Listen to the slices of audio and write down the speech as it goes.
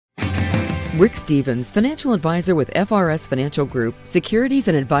Rick Stevens, financial advisor with FRS Financial Group. Securities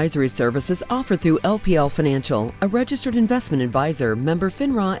and advisory services offered through LPL Financial, a registered investment advisor, member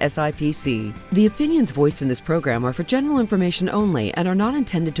FINRA SIPC. The opinions voiced in this program are for general information only and are not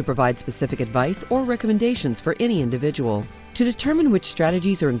intended to provide specific advice or recommendations for any individual. To determine which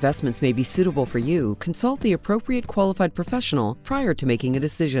strategies or investments may be suitable for you, consult the appropriate qualified professional prior to making a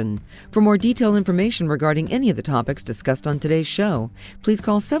decision. For more detailed information regarding any of the topics discussed on today's show, please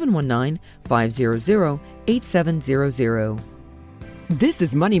call 719-500-8700. This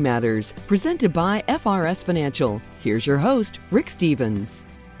is Money Matters, presented by FRS Financial. Here's your host, Rick Stevens.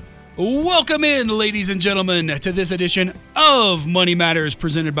 Welcome in, ladies and gentlemen, to this edition of Money Matters,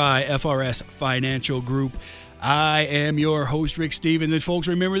 presented by FRS Financial Group. I am your host, Rick Stevens, and folks,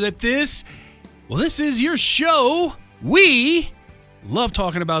 remember that this is your show. We love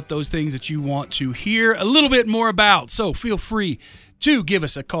talking about those things that you want to hear a little bit more about, so feel free to give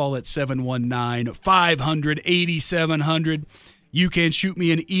us a call at 719-500-8700. You can shoot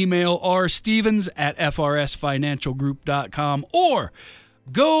me an email, rstevens@frsfinancialgroup.com, or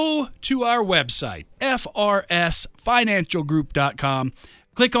go to our website, frsfinancialgroup.com.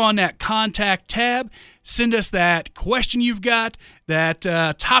 Click on that contact tab. Send us that question you've got, that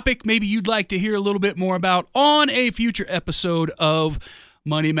topic maybe you'd like to hear a little bit more about on a future episode of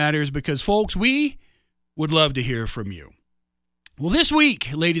Money Matters, because, folks, we would love to hear from you. Well, this week,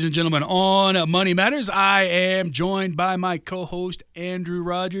 ladies and gentlemen, on Money Matters, I am joined by my co-host, Andrew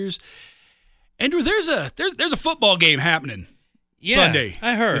Rogers. Andrew, there's a football game happening Sunday.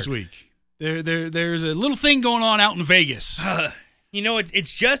 I heard this week. There's a little thing going on out in Vegas. You know,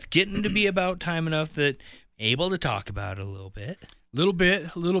 it's just getting to be about time enough that I'm able to talk about it a little bit. Little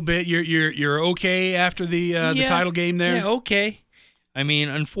bit. You're okay after the title game there? Yeah, okay. I mean,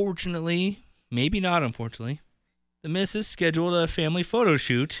 unfortunately, maybe not unfortunately, the missus scheduled a family photo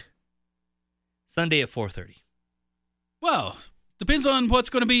shoot Sunday at 4:30. Well, depends on what's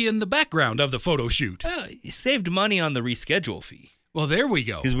going to be in the background of the photo shoot. You saved money on the reschedule fee. Well, there we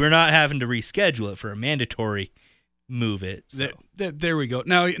go. Because we're not having to reschedule it for a mandatory move it. So. There we go.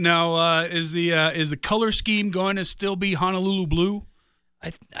 Now, is the color scheme going to still be Honolulu blue?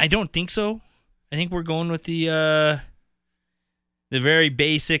 I don't think so. I think we're going with the very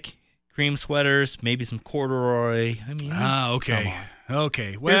basic cream sweaters, maybe some corduroy. I mean, okay.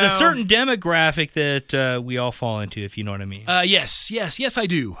 Okay. Well, there's a certain demographic that we all fall into, if you know what I mean. Yes, I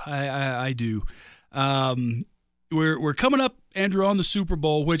do. I do. We're coming up, Andrew, on the Super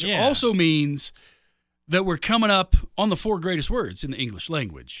Bowl, which also means that we're coming up on the 4 greatest words in the English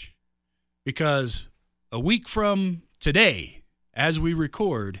language, because a week from today, as we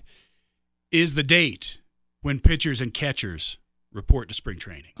record, is the date when pitchers and catchers report to spring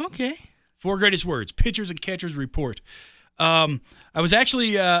training. Okay. 4 greatest words, pitchers and catchers report. I was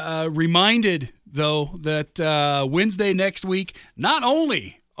actually reminded, though, that Wednesday next week, not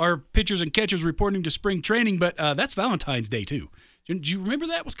only are pitchers and catchers reporting to spring training, but that's Valentine's Day, too. Do you remember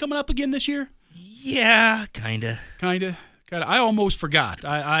that was coming up again this year? Yeah, kind of. I almost forgot.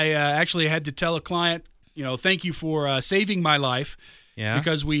 I actually had to tell a client, thank you for saving my life. Yeah.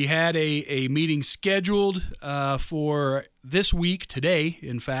 Because we had a meeting scheduled for this week, today,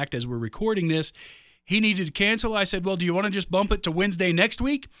 in fact, as we're recording this. He needed to cancel. I said, well, do you want to just bump it to Wednesday next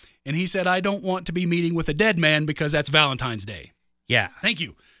week? And he said, I don't want to be meeting with a dead man because that's Valentine's Day. Yeah. Thank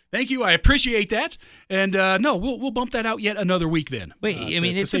you. I appreciate that. And no, we'll bump that out yet another week then. Wait,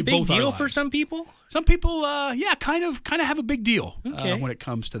 it's a big deal for some people? Some people, kind of have a big deal when it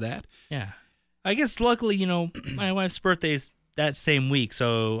comes to that. Yeah. I guess luckily, my wife's birthday is that same week,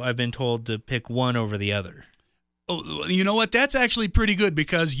 so I've been told to pick one over the other. Oh, you know what? That's actually pretty good,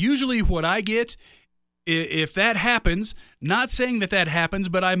 because usually what I get, if that happens, not saying that happens,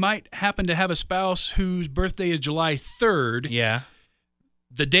 but I might happen to have a spouse whose birthday is July 3rd. Yeah.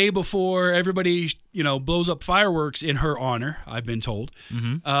 The day before everybody, blows up fireworks in her honor, I've been told.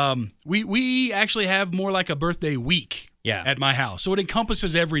 Mm-hmm. We actually have more like a birthday week at my house. So it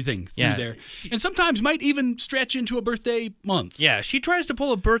encompasses everything through there. And sometimes might even stretch into a birthday month. Yeah, she tries to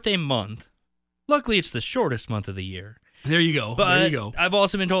pull a birthday month. Luckily, it's the shortest month of the year. There you go. But I've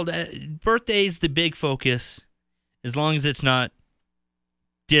also been told birthday's the big focus, as long as it's not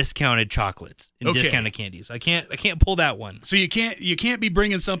discounted chocolates and discounted candies. I can't pull that one. So you can't be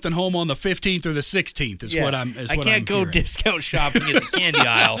bringing something home on the 15th or the 16th is what I'm I can't go hearing. Discount shopping at the candy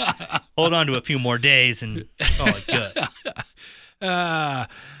aisle. Hold on to a few more days and call it good.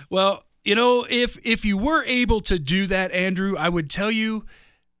 Well, if you were able to do that, Andrew, I would tell you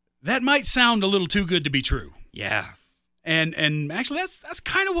that might sound a little too good to be true. Yeah. And actually, that's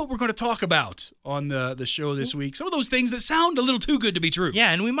kind of what we're going to talk about on the show this week. Some of those things that sound a little too good to be true.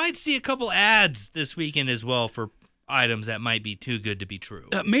 Yeah, and we might see a couple ads this weekend as well for items that might be too good to be true.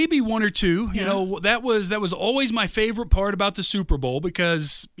 Maybe one or two. You know, that was always my favorite part about the Super Bowl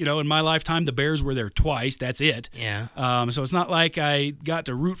because, you know, in my lifetime, the Bears were there twice. That's it. Yeah. So it's not like I got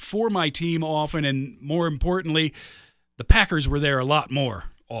to root for my team often, and more importantly, the Packers were there a lot more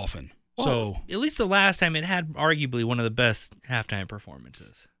often. Well, so at least the last time it had arguably one of the best halftime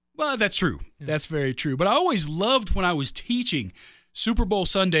performances. Well, that's true. That's very true. But I always loved when I was teaching Super Bowl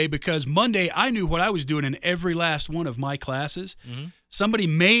Sunday because Monday I knew what I was doing in every last one of my classes. Mm-hmm. Somebody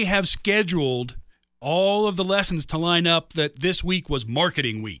may have scheduled all of the lessons to line up that this week was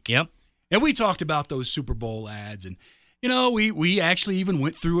marketing week. Yep. And we talked about those Super Bowl ads, and you know, we actually even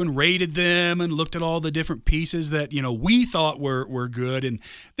went through and rated them and looked at all the different pieces that, you know, we thought were good, and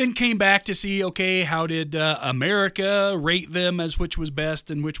then came back to see, okay, how did America rate them as which was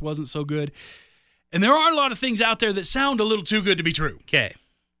best and which wasn't so good. And there are a lot of things out there that sound a little too good to be true. Okay.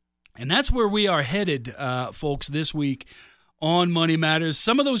 And that's where we are headed, folks, this week on Money Matters.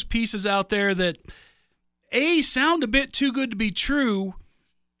 Some of those pieces out there that, sound a bit too good to be true.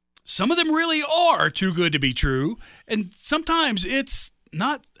 Some of them really are too good to be true. And sometimes it's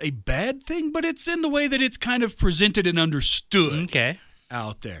not a bad thing, but it's in the way that it's kind of presented and understood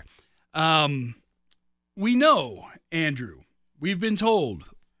out there. We know, Andrew, we've been told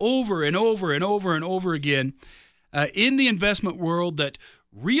over and over and over and over again in the investment world that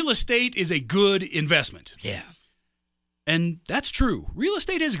real estate is a good investment. Yeah. And that's true. Real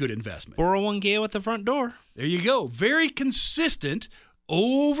estate is a good investment. 401k with the front door. There you go. Very consistent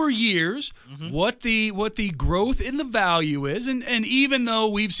over years, what the growth in the value is. And even though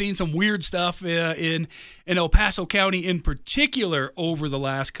we've seen some weird stuff in El Paso County in particular over the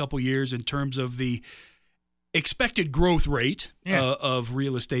last couple years in terms of the expected growth rate of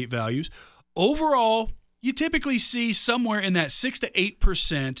real estate values, overall, you typically see somewhere in that 6 to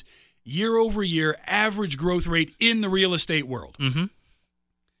 8% year-over-year average growth rate in the real estate world. Mm-hmm.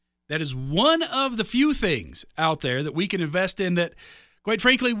 That is one of the few things out there that we can invest in that, quite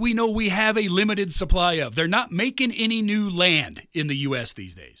frankly, we know we have a limited supply of. They're not making any new land in the U.S.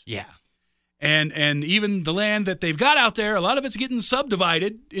 these days. Yeah. And even the land that they've got out there, a lot of it's getting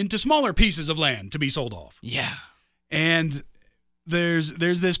subdivided into smaller pieces of land to be sold off. Yeah. And there's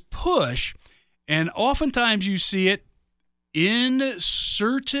this push, and oftentimes you see it in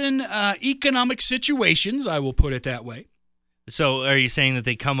certain economic situations, I will put it that way. So are you saying that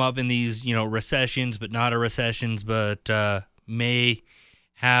they come up in these, you know, recessions, but not a recessions, but may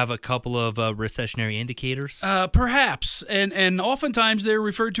have a couple of recessionary indicators? Perhaps. And oftentimes they're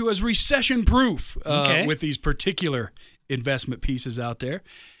referred to as recession-proof with these particular investment pieces out there.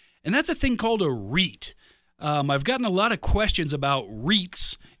 And that's a thing called a REIT. I've gotten a lot of questions about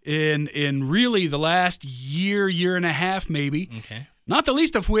REITs in really the last year and a half maybe. Okay. Not the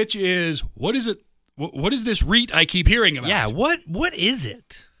least of which is, what is it? What is this REIT I keep hearing about? Yeah, what is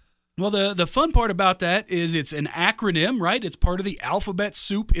it? Well, the fun part about that is it's an acronym, right? It's part of the alphabet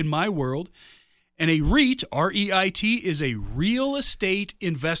soup in my world. And a REIT, R-E-I-T, is a real estate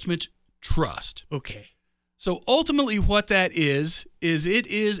investment trust. Okay. So ultimately what that is it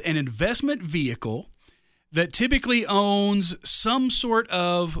is an investment vehicle that typically owns some sort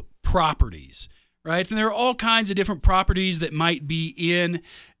of properties, right? And there are all kinds of different properties that might be in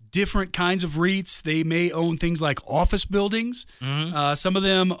different kinds of REITs. They may own things like office buildings. Mm-hmm. Some of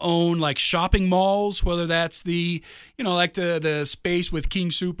them own like shopping malls, whether that's the space with King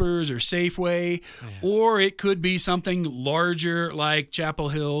Soopers or Safeway, or it could be something larger like Chapel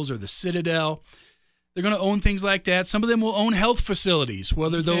Hills or the Citadel. They're going to own things like that. Some of them will own health facilities,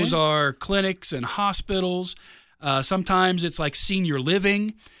 whether those are clinics and hospitals. Sometimes it's like senior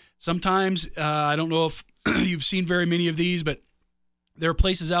living. Sometimes, I don't know if you've seen very many of these, but there are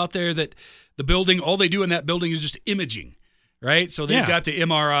places out there that the building, all they do in that building is just imaging, right? So they've got the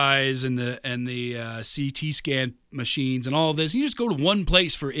MRIs and the CT scan machines and all of this. You just go to one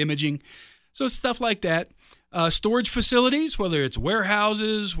place for imaging. So it's stuff like that. Storage facilities, whether it's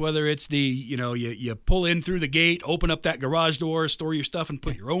warehouses, whether it's you pull in through the gate, open up that garage door, store your stuff, and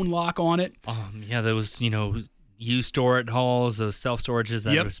put your own lock on it. Those used storage halls, those self-storages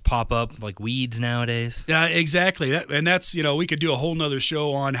that just pop up like weeds nowadays. Yeah, exactly. That's we could do a whole nother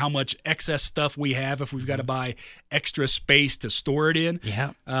show on how much excess stuff we have if we've got to buy extra space to store it in.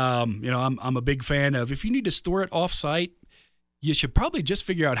 Yeah. I'm a big fan of, if you need to store it off-site, you should probably just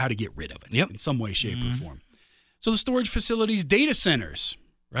figure out how to get rid of it in some way, shape, or form. So the storage facilities, data centers,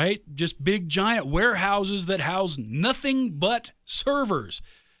 right? Just big, giant warehouses that house nothing but servers.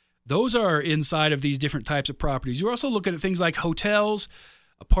 Those are inside of these different types of properties. You're also looking at things like hotels,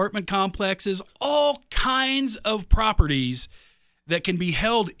 apartment complexes, all kinds of properties that can be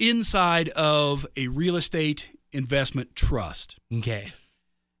held inside of a real estate investment trust. Okay.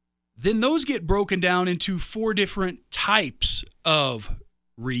 Then those get broken down into 4 different types of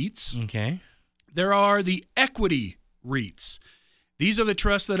REITs. Okay. There are the equity REITs. These are the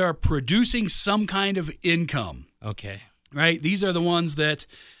trusts that are producing some kind of income. Okay. Right? These are the ones that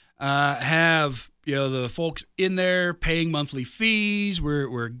have, the folks in there paying monthly fees.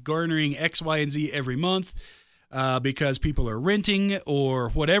 We're garnering X, Y, and Z every month because people are renting or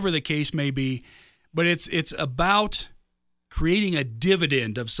whatever the case may be. But it's about creating a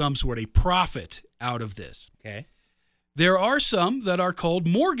dividend of some sort, a profit out of this. Okay. There are some that are called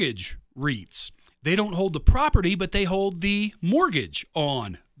mortgage REITs. They don't hold the property, but they hold the mortgage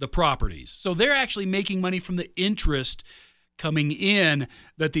on the properties. So they're actually making money from the interest coming in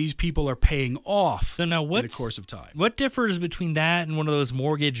that these people are paying off in the course of time. What differs between that and one of those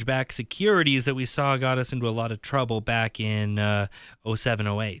mortgage-backed securities that we saw got us into a lot of trouble back in 07,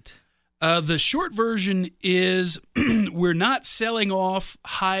 08? The short version is we're not selling off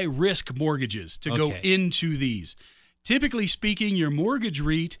high-risk mortgages to go into these. Typically speaking, your mortgage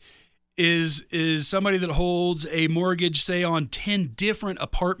REIT is somebody that holds a mortgage, say, on 10 different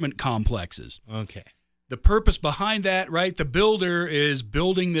apartment complexes. Okay. The purpose behind that, right, the builder is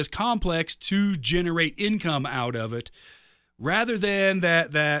building this complex to generate income out of it, rather than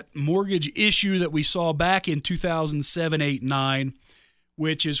that mortgage issue that we saw back in 2007, 8, 9,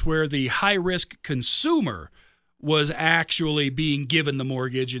 which is where the high-risk consumer was actually being given the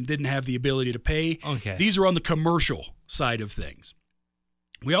mortgage and didn't have the ability to pay. Okay. These are on the commercial side of things.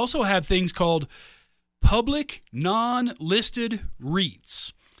 We also have things called public non-listed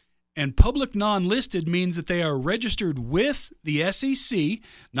REITs. And public non-listed means that they are registered with the SEC,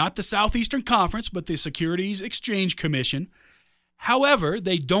 not the Southeastern Conference, but the Securities Exchange Commission. However,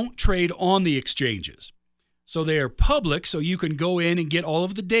 they don't trade on the exchanges. So they are public, so you can go in and get all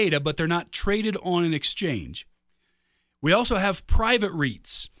of the data, but they're not traded on an exchange. We also have private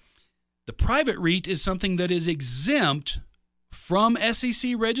REITs. The private REIT is something that is exempt from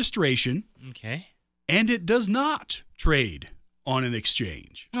SEC registration. Okay. And it does not trade on an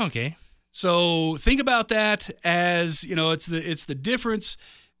exchange. Okay. So think about that as, it's the difference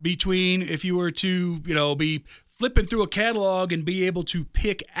between if you were to, be flipping through a catalog and be able to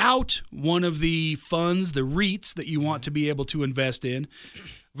pick out one of the funds, the REITs that you want to be able to invest in,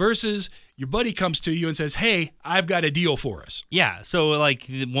 versus your buddy comes to you and says, hey, I've got a deal for us. Yeah. So like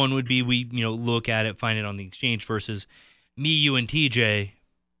one would be we, look at it, find it on the exchange versus me, you, and TJ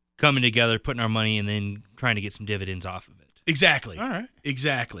coming together, putting our money, and then trying to get some dividends off of it. Exactly. All right.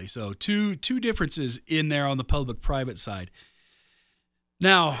 Exactly. So two differences in there on the public-private side.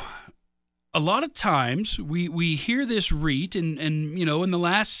 Now, a lot of times we hear this REIT, and in the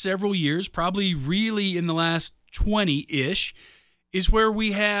last several years, probably really in the last 20-ish, is where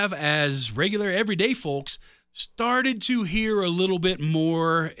we have, as regular everyday folks, started to hear a little bit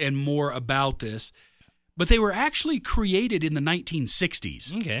more and more about this. But they were actually created in the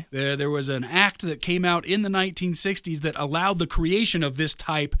 1960s. Okay. There was an act that came out in the 1960s that allowed the creation of this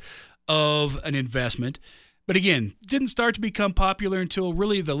type of an investment. But again, didn't start to become popular until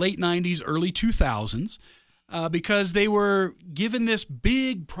really the late 90s, early 2000s, because they were given this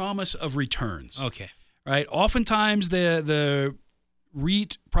big promise of returns. Okay. Right? Oftentimes the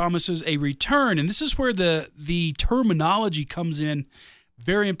REIT promises a return, and this is where the terminology comes in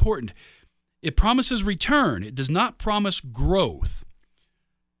very important. It promises return. It does not promise growth.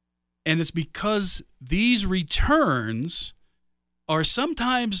 And it's because these returns are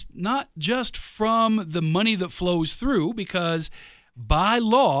sometimes not just from the money that flows through, because by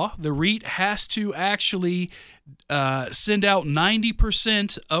law, the REIT has to actually send out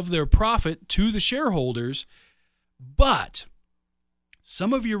 90% of their profit to the shareholders, but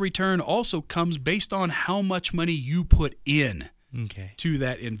some of your return also comes based on how much money you put in to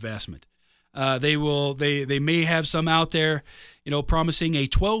that investment. They may have some out there, promising a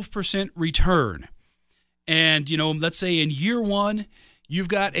 12% return. And, let's say in year one, you've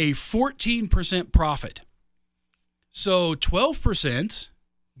got a 14% profit. So 12%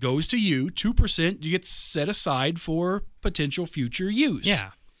 goes to you, 2% you get set aside for potential future use.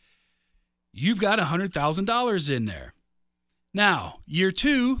 Yeah. You've got $100,000 in there. Now, year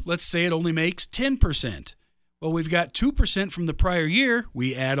two, let's say it only makes 10%. Well, we've got 2% from the prior year.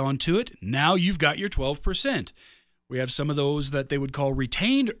 We add on to it. Now you've got your 12%. We have some of those that they would call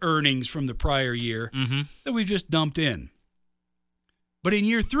retained earnings from the prior year that we've just dumped in. But in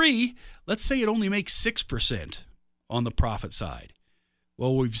year three, let's say it only makes 6% on the profit side.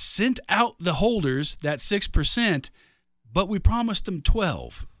 Well, we've sent out the holders that 6%, but we promised them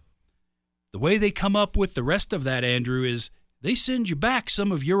 12. The way they come up with the rest of that, Andrew, is they send you back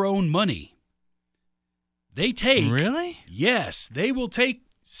some of your own money. They take... Really? Yes, they will take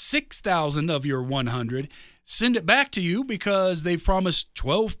 6,000 of your 100, send it back to you because they've promised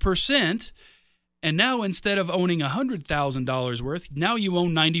 12%, and now instead of owning $100,000 worth, now you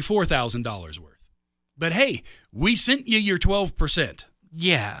own $94,000 worth. But hey, we sent you your 12%.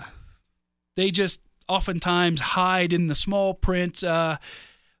 Yeah. They just oftentimes hide in the small print. Some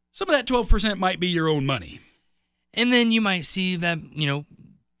of that 12% might be your own money. And then you might see that,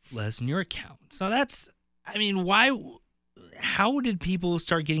 less in your account. So that's, why... How did people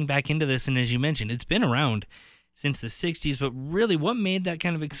start getting back into this? And as you mentioned, it's been around since the 60s, but really what made that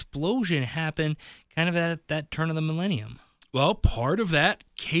kind of explosion happen kind of at that turn of the millennium? Well, part of that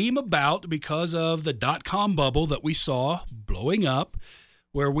came about because of the dot-com bubble that we saw blowing up,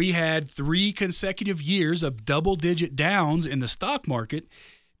 where we had 3 consecutive years of double-digit downs in the stock market.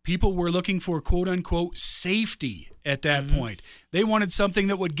 People were looking for quote-unquote safety at that point. They wanted something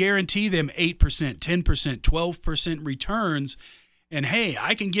that would guarantee them 8%, 10%, 12% returns. And, hey,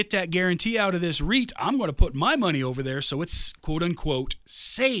 I can get that guarantee out of this REIT. I'm going to put my money over there so it's quote-unquote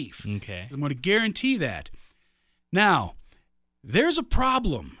safe. Okay. I'm going to guarantee that. Now, there's a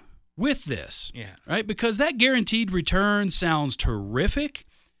problem with this, right? Because that guaranteed return sounds terrific.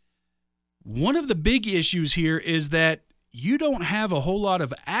 One of the big issues here is that you don't have a whole lot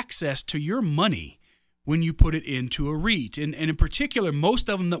of access to your money when you put it into a REIT. And in particular, most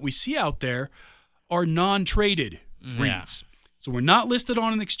of them that we see out there are non-traded REITs. So we're not listed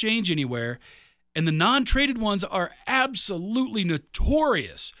on an exchange anywhere. And the non-traded ones are absolutely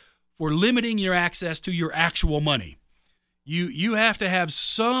notorious for limiting your access to your actual money. You have to have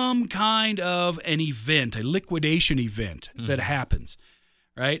some kind of an event, a liquidation event that happens.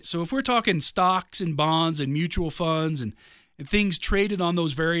 Right? So if we're talking stocks and bonds and mutual funds and things traded on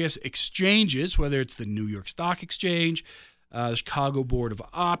those various exchanges, whether it's the New York Stock Exchange, the Chicago Board of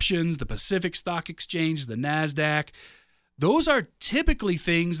Options, the Pacific Stock Exchange, the NASDAQ, those are typically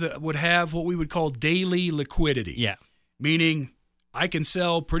things that would have what we would call daily liquidity. Yeah. Meaning I can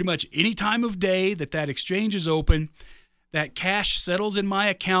sell pretty much any time of day that exchange is open. That cash settles in my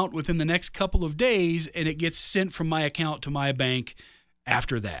account within the next couple of days, and it gets sent from my account to my bank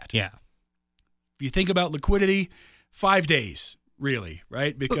after that. Yeah. If you think about liquidity, 5 days, really,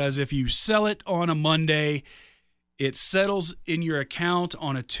 right? Because if you sell it on a Monday, it settles in your account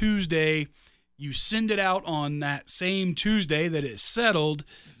on a Tuesday. You send it out on that same Tuesday that it settled,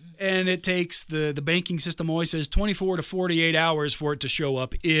 and it takes, the banking system always says 24 to 48 hours for it to show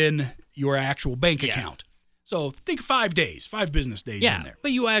up in your actual bank account. So think 5 days, 5 business days in there.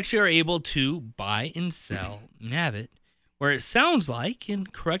 But you actually are able to buy and sell and have it. Where it sounds like,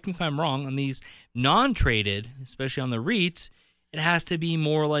 and correct me if I'm wrong, on these non-traded, especially on the REITs, it has to be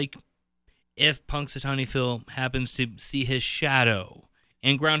more like if Punxsutawney Phil happens to see his shadow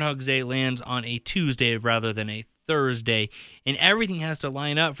and Groundhog's Day lands on a Tuesday rather than a Thursday, and everything has to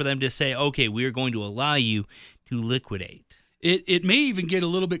line up for them to say, okay, we are going to allow you to liquidate. It may even get a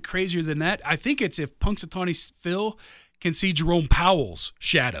little bit crazier than that. I think it's if Punxsutawney Phil can see Jerome Powell's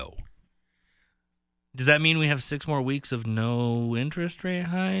shadow. Does that mean we have 6 more weeks of no interest rate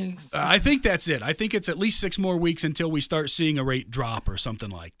hikes? I think that's it. I think it's at least 6 more weeks until we start seeing a rate drop or something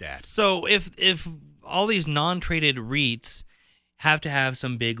like that. So if all these non-traded REITs have to have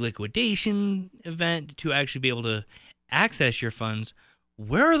some big liquidation event to actually be able to access your funds,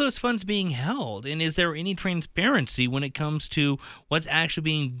 where are those funds being held? And is there any transparency when it comes to what's actually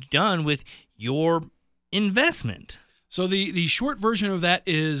being done with your investment? So the short version of that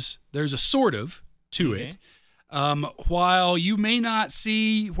is there's a sort of to it. While you may not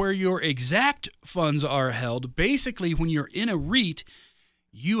see where your exact funds are held, basically when you're in a REIT,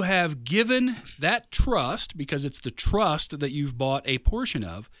 you have given that trust, because it's the trust that you've bought a portion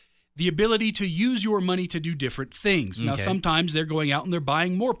of, the ability to use your money to do different things. Now, sometimes they're going out and they're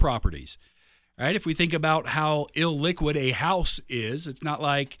buying more properties. Right? If we think about how illiquid a house is, it's not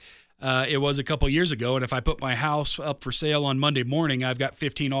like it was a couple years ago, and if I put my house up for sale on Monday morning, I've got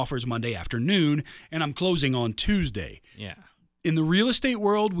 15 offers Monday afternoon, and I'm closing on Tuesday. Yeah. In the real estate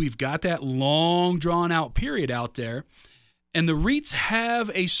world, we've got that long, drawn-out period out there, and the REITs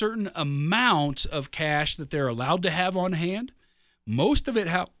have a certain amount of cash that they're allowed to have on hand. Most of it,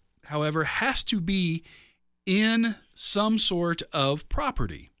 however, has to be in some sort of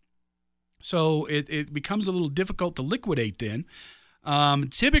property. So it becomes a little difficult to liquidate then.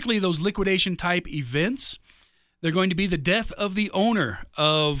 Typically, those liquidation type events, they're going to be the death of the owner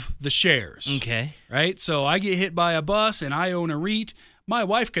of the shares. Okay. Right? So I get hit by a bus and I own a REIT. my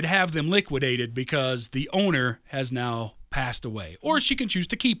wife could have them liquidated because the owner has now passed away, or she can choose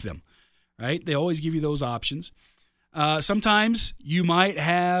to keep them, right? They always give you those options. Sometimes you might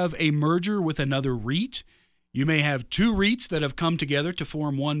have a merger with another REIT. You may have two REITs that have come together to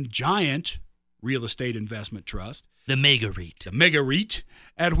form one giant real estate investment trust. The mega REIT. The mega REIT,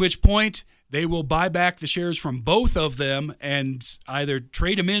 at which point they will buy back the shares from both of them and either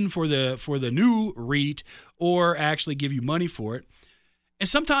trade them in for the new REIT or actually give you money for it. And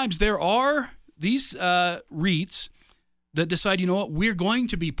sometimes there are these REITs that decide, you know what, we're going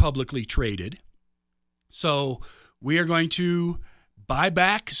to be publicly traded. So we are going to buy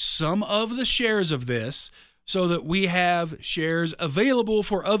back some of the shares of this so that we have shares available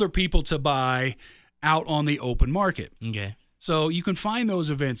for other people to buy out on the open market. Okay. So you can find those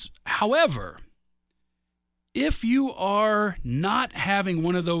events. However, if you are not having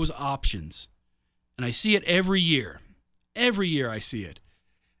one of those options, and I see it every year I see it,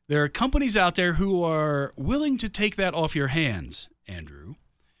 there are companies out there who are willing to take that off your hands, Andrew.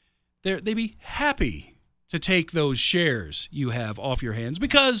 They'd be happy to take those shares you have off your hands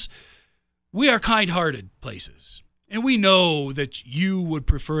because we are kind-hearted places. And we know that you would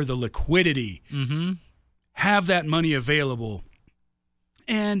prefer the liquidity, have that money available.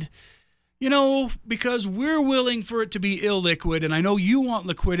 And, you know, because we're willing for it to be illiquid, and I know you want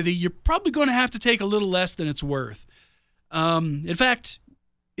liquidity, you're probably going to have to take a little less than it's worth. In fact,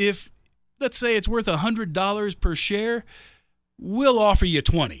 if, let's say it's worth $100 per share, we'll offer you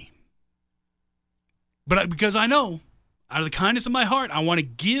 $20. But because I know, out of the kindness of my heart, I want to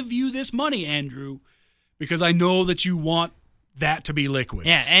give you this money, Andrew, because I know that you want that to be liquid.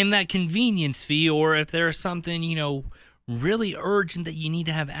 Yeah, and that convenience fee, or if there's something, you know, really urgent that you need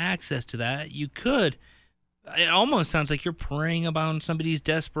to have access to that, you could. It almost sounds like you're preying upon somebody's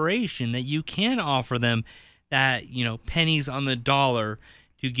desperation, that you can offer them that, you know, pennies on the dollar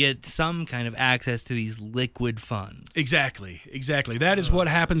to get some kind of access to these liquid funds. Exactly. That is what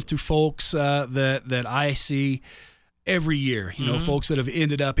happens to folks that I see every year. You know, folks that have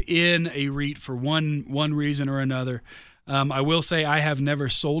ended up in a REIT for one reason or another. I will say I have never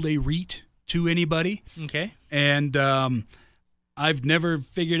sold a REIT to anybody. Okay. And I've never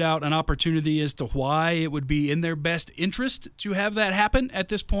figured out an opportunity as to why it would be in their best interest to have that happen at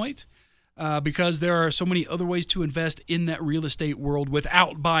this point. Because there are so many other ways to invest in that real estate world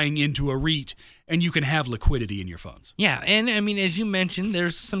without buying into a REIT, and you can have liquidity in your funds. Yeah, and I mean, as you mentioned,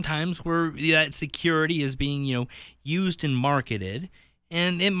 there's some times where that security is being, you know, used and marketed,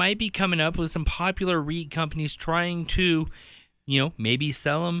 and it might be coming up with some popular REIT companies trying to, you know, maybe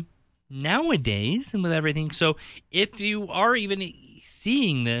sell them nowadays and with everything. So if you are even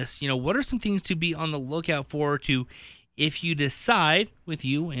seeing this, you know, what are some things to be on the lookout for to, if you decide with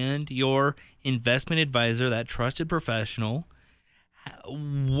you and your investment advisor, that trusted professional,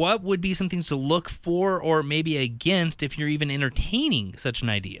 what would be some things to look for or maybe against if you're even entertaining such an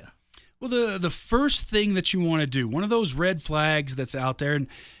idea? Well, the first thing that you want to do, one of those red flags that's out there, and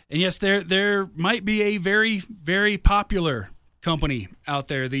yes, there might be a very, very popular company out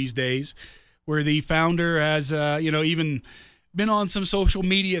there these days where the founder has, even been on some social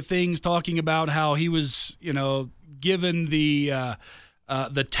media things talking about how he was, given the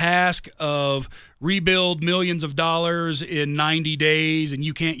task of rebuild millions of dollars in 90 days, and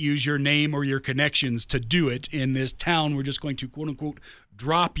you can't use your name or your connections to do it in this town. We're just going to, quote unquote,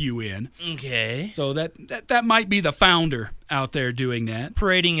 drop you in. Okay. So that might be the founder out there doing that.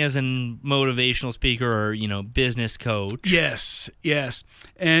 Parading as a motivational speaker or, business coach. Yes.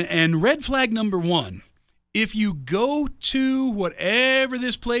 And red flag number one, if you go to whatever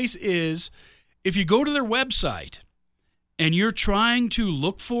this place is, if you go to their website and you're trying to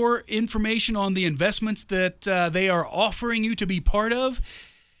look for information on the investments that they are offering you to be part of,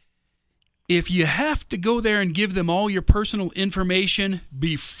 if you have to go there and give them all your personal information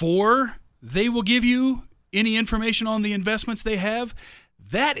before they will give you any information on the investments they have,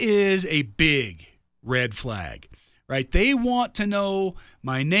 that is a big red flag, right? They want to know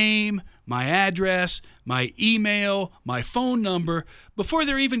my name, my address, my email, my phone number before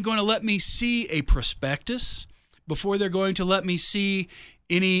they're even going to let me see a prospectus, before they're going to let me see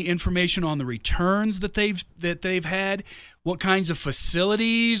any information on the returns that they've had, what kinds of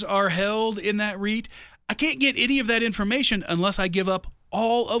facilities are held in that REIT. I can't get any of that information unless I give up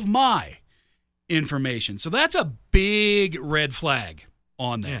all of my information. So that's a big red flag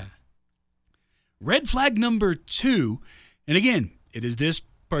on there. Yeah. Red flag number two, and again, it is this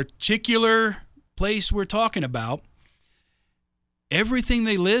particular place we're talking about. Everything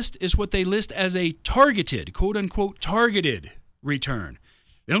they list is what they list as a targeted, quote-unquote, targeted return.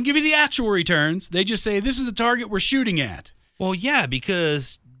 They don't give you the actual returns. They just say, this is the target we're shooting at. Well, yeah,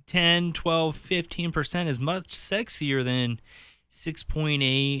 because 10, 12, 15% is much sexier than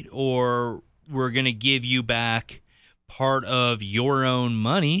 6.8, or we're going to give you back part of your own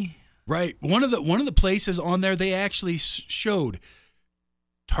money. Right. One of the places on there, they actually showed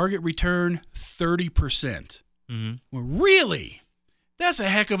target return 30%. Mm-hmm. Well, really? That's a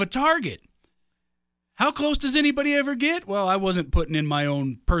heck of a target. How close does anybody ever get? Well, I wasn't putting in my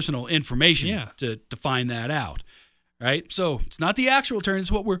own personal information to find that out. Right? So it's not the actual return,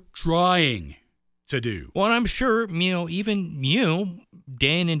 it's what we're trying to do. Well, and I'm sure, even you,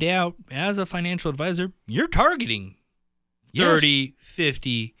 day in and day out, as a financial advisor, you're targeting 30,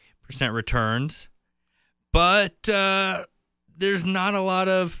 50% returns. But there's not a lot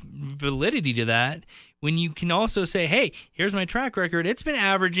of validity to that when you can also say, hey, here's my track record. It's been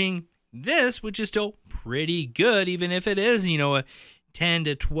averaging this, which is still pretty good, even if it is, a 10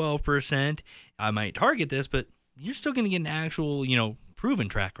 to 12%. I might target this, but you're still going to get an actual, proven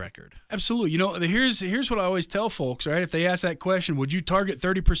track record. Absolutely. Here's what I always tell folks, right? If they ask that question, would you target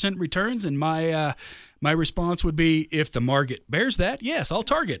 30% returns? And my response would be, if the market bears that, yes, I'll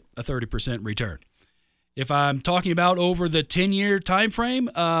target a 30% return. If I'm talking about over the 10-year time frame,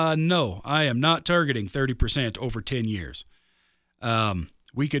 no, I am not targeting 30% over 10 years.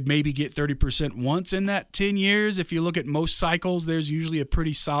 We could maybe get 30% once in that 10 years. If you look at most cycles, there's usually a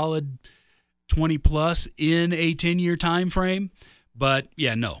pretty solid 20 plus in a 10-year time frame. But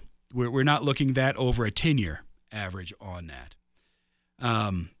yeah, no, we're not looking that over a 10-year average on that.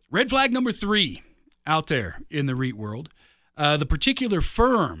 Red flag number 3 out there in the REIT world. The particular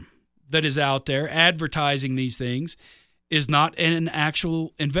firm that is out there advertising these things is not an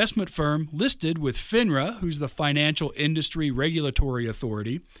actual investment firm listed with FINRA, who's the Financial Industry Regulatory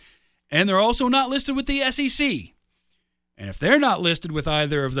Authority, and they're also not listed with the SEC. And if they're not listed with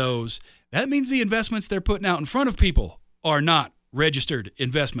either of those, that means the investments they're putting out in front of people are not registered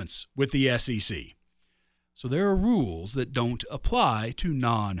investments with the SEC. So there are rules that don't apply to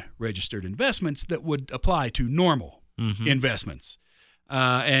non-registered investments that would apply to normal investments.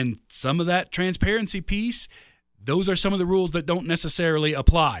 And some of that transparency piece, those are some of the rules that don't necessarily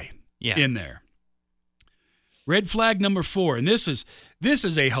apply in there. Red flag number 4, and this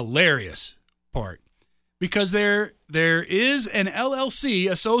is a hilarious part, because there is an LLC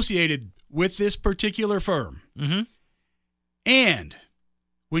associated with this particular firm. Mm-hmm. And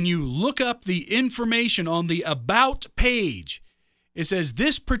when you look up the information on the About page, it says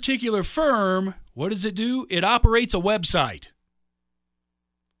this particular firm, what does it do? It operates a website.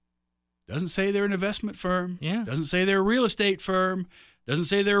 Doesn't say they're an investment firm. Yeah. Doesn't say they're a real estate firm. Doesn't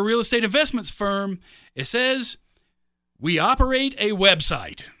say they're a real estate investments firm. It says we operate a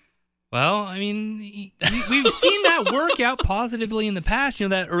website. Well, I mean, we've seen that work out positively in the past,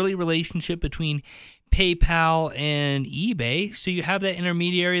 that early relationship between PayPal and eBay. So you have that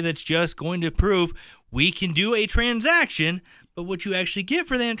intermediary that's just going to prove we can do a transaction, but what you actually get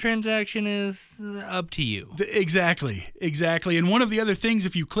for that transaction is up to you. Exactly. And one of the other things,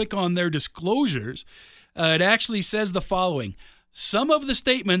 if you click on their disclosures, it actually says the following. Some of the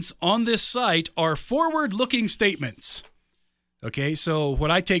statements on this site are forward-looking statements. Okay, so what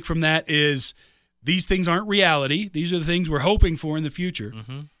I take from that is these things aren't reality. These are the things we're hoping for in the future.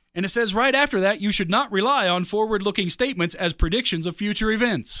 Mm-hmm. And it says right after that, you should not rely on forward-looking statements as predictions of future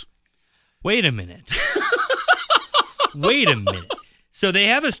events. Wait a minute. So they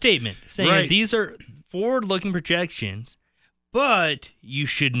have a statement saying these are forward-looking projections, but you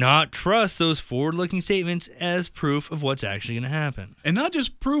should not trust those forward-looking statements as proof of what's actually going to happen. And not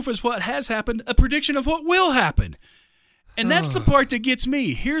just proof as what has happened, a prediction of what will happen. And that's the part that gets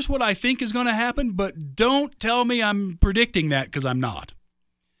me. Here's what I think is going to happen, but don't tell me I'm predicting that, because I'm not.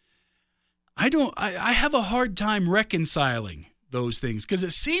 I have a hard time reconciling those things, because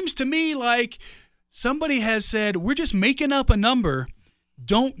it seems to me like somebody has said, we're just making up a number.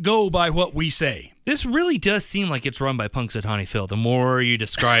 Don't go by what we say. This really does seem like it's run by Punxsutawney Phil, the more you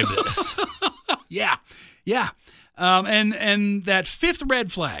describe this. Yeah. And that 5th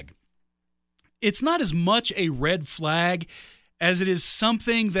red flag, it's not as much a red flag as it is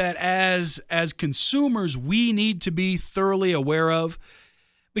something that as consumers we need to be thoroughly aware of,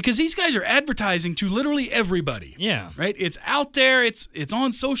 because these guys are advertising to literally everybody. Yeah. Right? It's out there. It's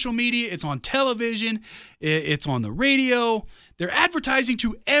on social media. It's on television. It's on the radio. They're advertising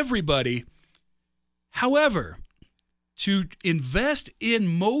to everybody. However, to invest in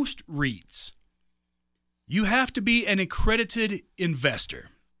most REITs, you have to be an accredited investor.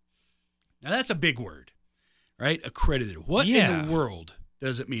 Now, that's a big word, right? Accredited. What in the world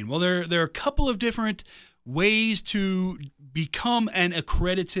does it mean? Well, there are a couple of different ways to become an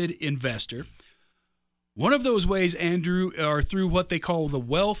accredited investor. One of those ways, Andrew, are through what they call the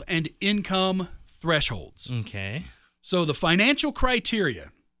wealth and income thresholds. Okay. So the financial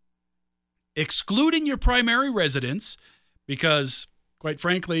criteria, excluding your primary residence, because, quite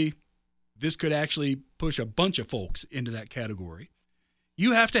frankly, this could actually push a bunch of folks into that category.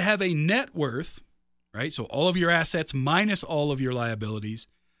 You have to have a net worth, right? So all of your assets minus all of your liabilities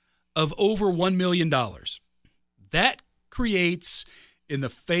of over $1 million. That creates, in the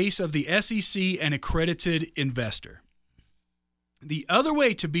face of the SEC, an accredited investor. The other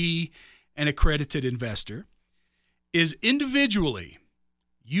way to be an accredited investor is individually.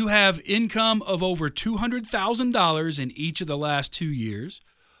 You have income of over $200,000 in each of the last 2 years,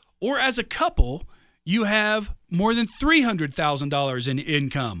 or as a couple, you have more than $300,000 in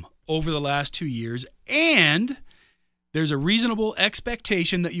income over the last 2 years, and there's a reasonable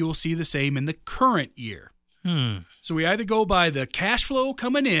expectation that you will see the same in the current year. So we either go by the cash flow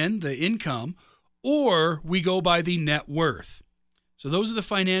coming in, the income, or we go by the net worth. So those are the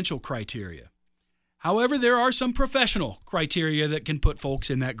financial criteria. However, there are some professional criteria that can put folks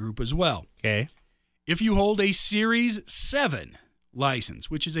in that group as well. Okay. If you hold a Series 7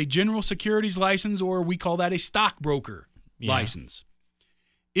 license, which is a general securities license, or we call that a stockbroker license.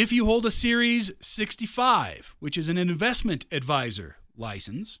 If you hold a Series 65, which is an investment advisor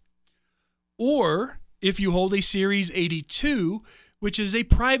license, or if you hold a Series 82, which is a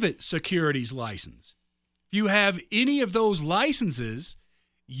private securities license. If you have any of those licenses,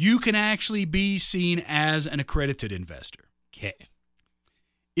 you can actually be seen as an accredited investor. Okay.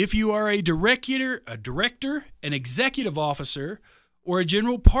 If you are a director, an executive officer, or a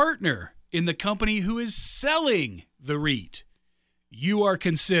general partner in the company who is selling the REIT, you are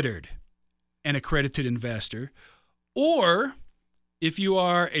considered an accredited investor. Or if you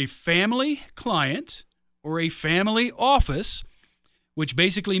are a family client or a family office, which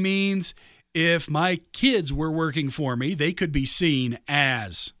basically means if my kids were working for me, they could be seen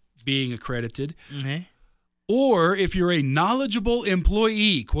as being accredited. Okay. Or if you're a knowledgeable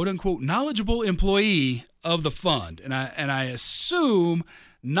employee, quote unquote, knowledgeable employee of the fund. And I assume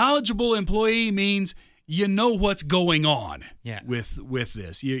knowledgeable employee means you know what's going on with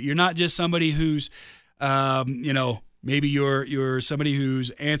this. You're not just somebody who's, maybe you're somebody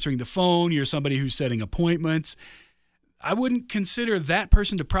who's answering the phone. You're somebody who's setting appointments. I wouldn't consider that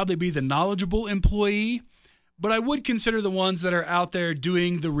person to probably be the knowledgeable employee, but I would consider the ones that are out there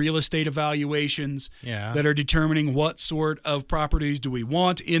doing the real estate evaluations, that are determining what sort of properties do we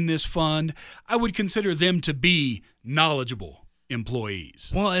want in this fund. I would consider them to be knowledgeable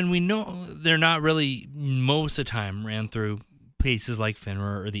employees. Well, and we know they're not really, most of the time, ran through places like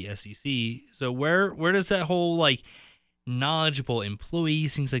FINRA or the SEC. So where does that whole, knowledgeable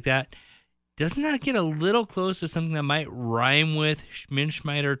employees, things like that, doesn't that get a little close to something that might rhyme with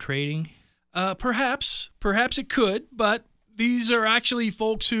Schmidt-Schneider trading? Perhaps it could, but these are actually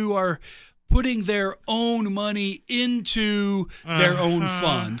folks who are putting their own money into their own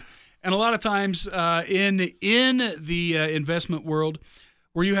fund. And a lot of times in the investment world,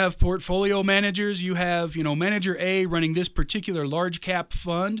 where you have portfolio managers, you have, manager A running this particular large cap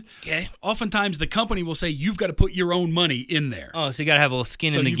fund. Okay. Oftentimes the company will say, you've got to put your own money in there. Oh, so you got to have a little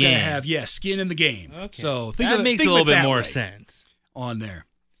skin in the game. So you've got to have, skin in the game. Okay. So that makes a little bit more sense on there.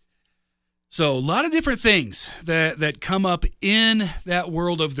 So a lot of different things that come up in that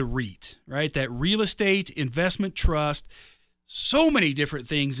world of the REIT, right? That real estate investment trust, so many different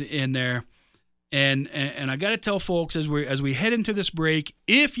things in there. And I got to tell folks as we head into this break,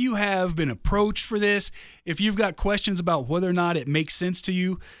 if you have been approached for this, if you've got questions about whether or not it makes sense to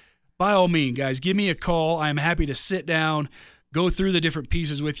you, by all means, guys, give me a call. I'm happy to sit down, go through the different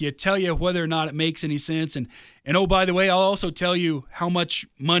pieces with you, tell you whether or not it makes any sense. And oh, by the way, I'll also tell you how much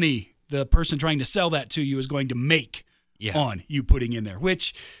money the person trying to sell that to you is going to make on you putting in there,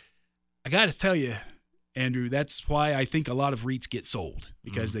 which I got to tell you, Andrew, that's why I think a lot of REITs get sold,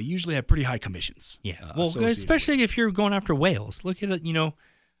 because they usually have pretty high commissions. Yeah, well, especially if you're going after whales. Look at it,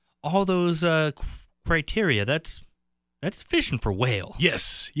 all those criteria. That's fishing for whale.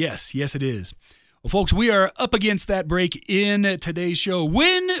 Yes, it is. Well, folks, we are up against that break in today's show.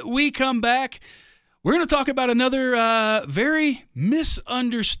 When we come back, we're going to talk about another very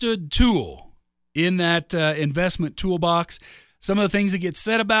misunderstood tool in that investment toolbox. Some of the things that get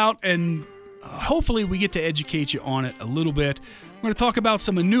said about, and hopefully we get to educate you on it a little bit. We're going to talk about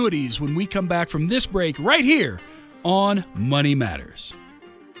some annuities when we come back from this break right here on Money Matters.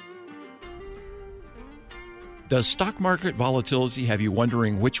 Does stock market volatility have you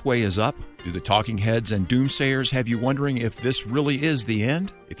wondering which way is up? Do the talking heads and doomsayers have you wondering if this really is the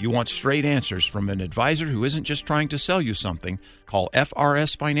end? If you want straight answers from an advisor who isn't just trying to sell you something, call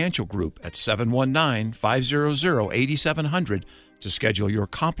FRS Financial Group at 719-500-8700 to schedule your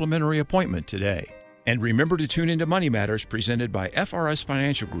complimentary appointment today. And remember to tune into Money Matters presented by FRS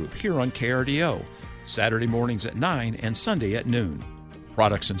Financial Group here on KRDO, Saturday mornings at 9 and Sunday at noon.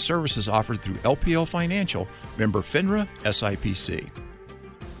 Products and services offered through LPL Financial, member FINRA, SIPC.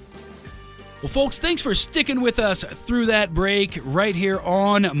 Well, folks, thanks for sticking with us through that break right here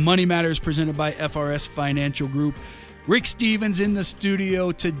on Money Matters presented by FRS Financial Group. Rick Stevens in the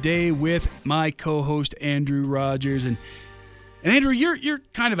studio today with my co-host Andrew Rogers. And Andrew, you're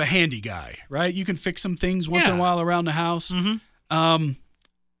kind of a handy guy, right? You can fix some things once in a while around the house. Mm-hmm.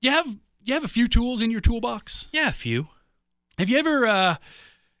 You have a few tools in your toolbox? Yeah, a few. Have you ever,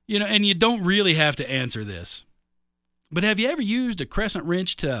 and you don't really have to answer this, but have you ever used a crescent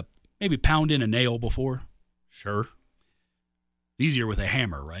wrench to maybe pound in a nail before? Sure. Easier with a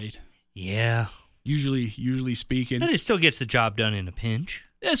hammer, right? Yeah. Usually speaking. But it still gets the job done in a pinch.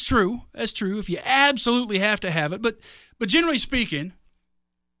 That's true. If you absolutely have to have it. But generally speaking,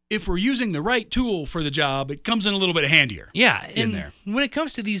 if we're using the right tool for the job, it comes in a little bit handier. Yeah. In there. When it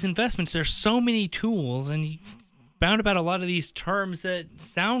comes to these investments, there's so many tools, and you found about a lot of these terms that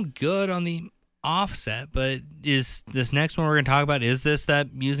sound good on the offset, but is this next one we're going to talk about, is this that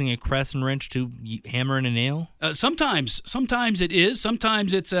using a crescent wrench to hammer in a nail? Sometimes it is.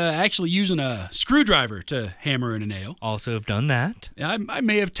 Sometimes it's actually using a screwdriver to hammer in a nail. Also have done that. I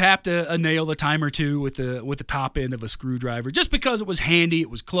may have tapped a nail a time or two with the top end of a screwdriver just because it was handy,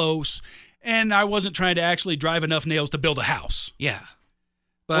 it was close, and I wasn't trying to actually drive enough nails to build a house. Yeah.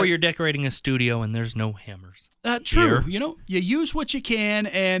 Or you're decorating a studio and there's no hammers. True. You use what you can,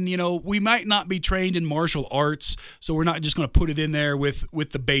 and, we might not be trained in martial arts, so we're not just going to put it in there with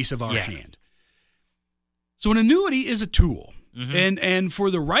the base of our hand. So an annuity is a tool, and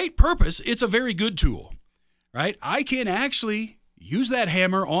for the right purpose, it's a very good tool, right? I can actually use that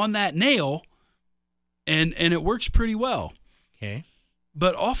hammer on that nail, and it works pretty well. Okay.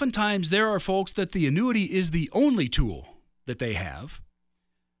 But oftentimes there are folks that the annuity is the only tool that they have.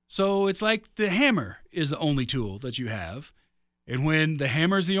 So it's like the hammer is the only tool that you have. And when the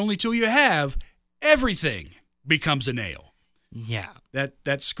hammer is the only tool you have, everything becomes a nail. Yeah.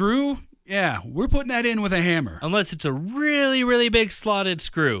 That screw, we're putting that in with a hammer. Unless it's a really, really big slotted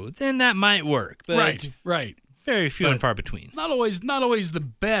screw, then that might work. But Right. Very few and far between. Not always the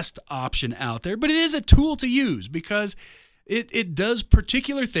best option out there, but it is a tool to use because it does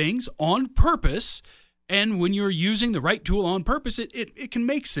particular things on purpose. And when you're using the right tool on purpose, it can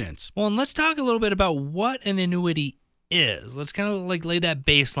make sense. Well, and let's talk a little bit about what an annuity is. Let's kind of lay that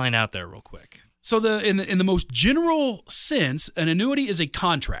baseline out there real quick. So in the most general sense, an annuity is a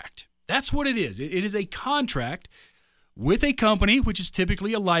contract. That's what it is. It is a contract with a company, which is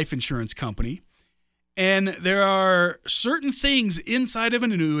typically a life insurance company. And there are certain things inside of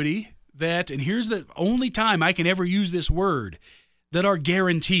an annuity that, and here's the only time I can ever use this word, that are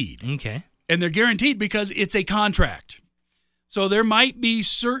guaranteed. Okay. And they're guaranteed because it's a contract. So there might be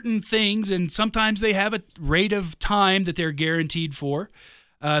certain things, and sometimes they have a rate of time that they're guaranteed for.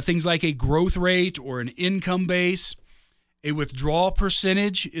 Things like a growth rate or an income base. A withdrawal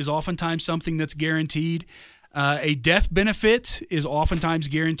percentage is oftentimes something that's guaranteed. A death benefit is oftentimes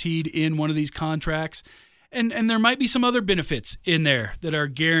guaranteed in one of these contracts. And there might be some other benefits in there that are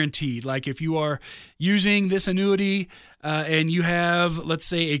guaranteed. Like if you are using this annuity and you have, let's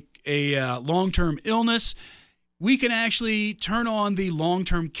say, a long-term illness, we can actually turn on the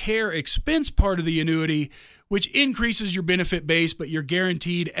long-term care expense part of the annuity, which increases your benefit base, but you're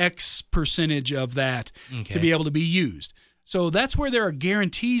guaranteed X percentage of that to be able to be used. So that's where there are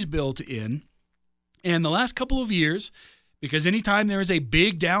guarantees built in. And the last couple of years, because anytime there is a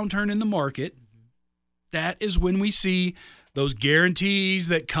big downturn in the market, that is when we see those guarantees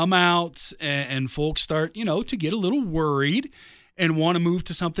that come out and folks start, to get a little worried and want to move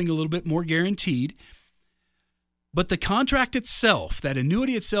to something a little bit more guaranteed. But the contract itself, that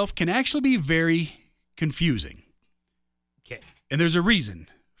annuity itself, can actually be very confusing. Okay. And there's a reason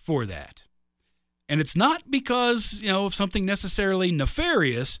for that. And it's not because, of something necessarily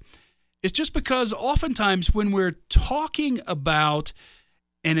nefarious. It's just because oftentimes when we're talking about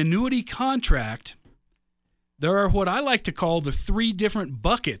an annuity contract, there are what I like to call the 3 different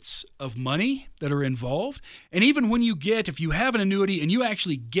buckets of money that are involved. And even when if you have an annuity and you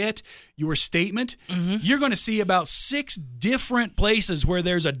actually get your statement, you're going to see about 6 different places where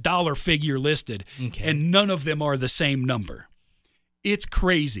there's a dollar figure listed, and none of them are the same number. It's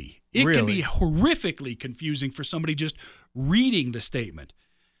crazy. It can be horrifically confusing for somebody just reading the statement.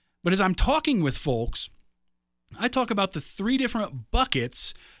 But as I'm talking with folks, I talk about the 3 different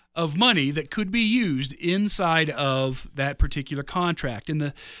buckets of money that could be used inside of that particular contract. And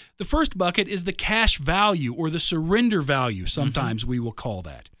the first bucket is the cash value, or the surrender value, sometimes we will call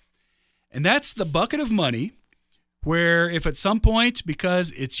that. And that's the bucket of money where if at some point,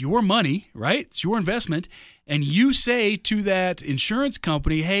 because it's your money, right? It's your investment, and you say to that insurance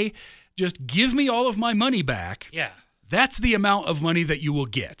company, hey, just give me all of my money back. Yeah. That's the amount of money that you will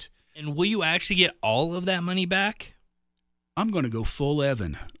get. And will you actually get all of that money back? I'm going to go full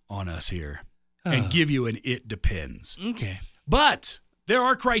Evan on us here and give you an it depends. Okay. But there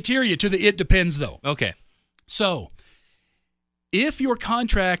are criteria to the it depends, though. Okay. So if your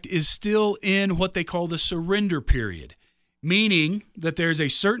contract is still in what they call the surrender period, meaning that there's a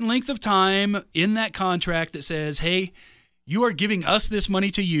certain length of time in that contract that says, hey, you are giving us this money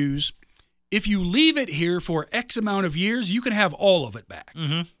to use. If you leave it here for X amount of years, you can have all of it back.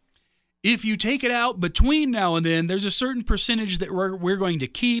 Mm-hmm. If you take it out between now and then, there's a certain percentage that we're going to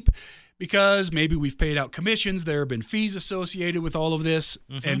keep because maybe we've paid out commissions, there have been fees associated with all of this,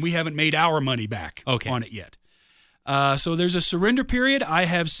 and we haven't made our money back on it yet. So there's a surrender period. I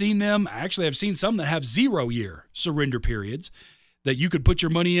have seen them. Actually, I've seen some that have 0-year surrender periods that you could put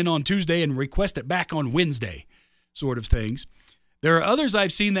your money in on Tuesday and request it back on Wednesday, sort of things. There are others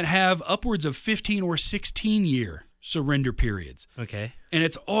I've seen that have upwards of 15 or 16-year surrender periods. Okay. And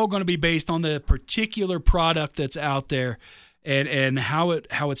it's all going to be based on the particular product that's out there and how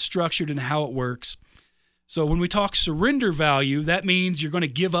it's structured and how it works. So when we talk surrender value, that means you're going to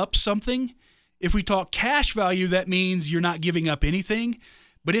give up something. If we talk cash value, that means you're not giving up anything,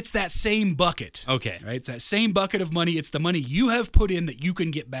 but it's that same bucket. Okay. Right? It's that same bucket of money. It's the money you have put in that you can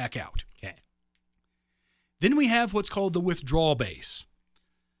get back out. Okay. Then we have what's called the withdrawal base.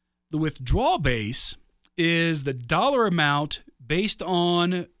 The withdrawal base is the dollar amount based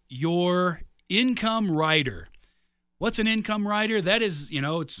on your income rider. What's an income rider? That is,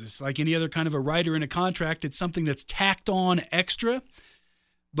 it's like any other kind of a rider in a contract. It's something that's tacked on extra,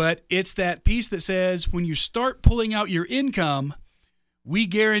 but it's that piece that says when you start pulling out your income, we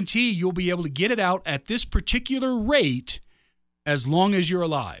guarantee you'll be able to get it out at this particular rate as long as you're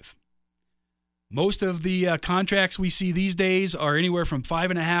alive. Most of the contracts we see these days are anywhere from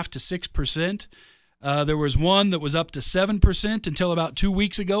 5.5% to 6%. There was one that was up to 7% until about 2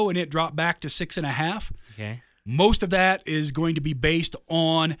 weeks ago, and it dropped back to 6.5%. Okay. Most of that is going to be based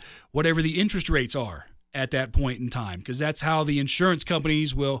on whatever the interest rates are at that point in time, because that's how the insurance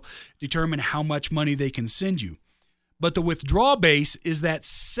companies will determine how much money they can send you. But the withdrawal base is that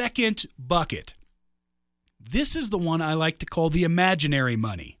second bucket. This is the one I like to call the imaginary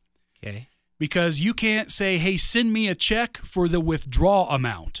money. Okay. Because you can't say, hey, send me a check for the withdrawal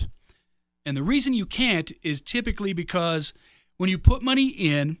amount. And the reason you can't is typically because when you put money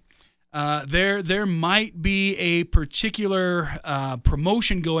in, there might be a particular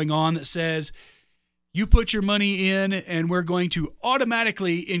promotion going on that says you put your money in and we're going to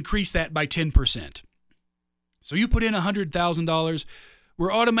automatically increase that by 10%. So you put in $100,000,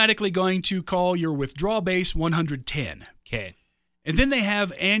 we're automatically going to call your withdrawal base 110. Okay. And then they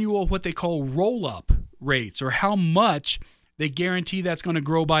have annual what they call roll-up rates, or how much they guarantee that's going to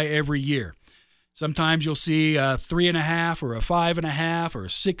grow by every year. Sometimes you'll see a 3.5 or a 5.5 or a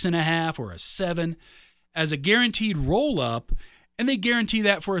 6.5 or a 7 as a guaranteed roll-up, and they guarantee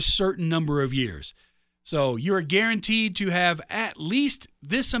that for a certain number of years. So you're guaranteed to have at least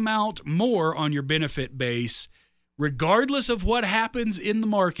this amount more on your benefit base, regardless of what happens in the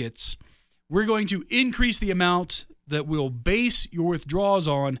markets. We're going to increase the amount that we'll base your withdrawals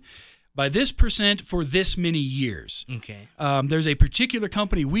on by this percent for this many years. Okay. There's a particular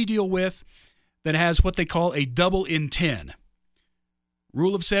company we deal with that has what they call a double in 10.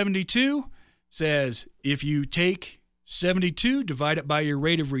 Rule of 72 says if you take 72, divide it by your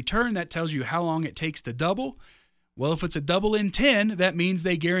rate of return, that tells you how long it takes to double. Well, if it's a double in 10, that means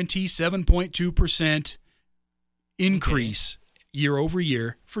they guarantee 7.2% increase year over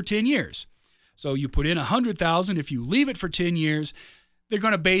year for 10 years. So you put in $100,000. If you leave it for 10 years, they're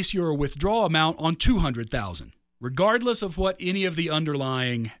going to base your withdrawal amount on $200,000, regardless of what any of the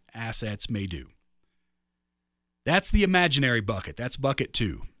underlying assets may do. That's the imaginary bucket. That's bucket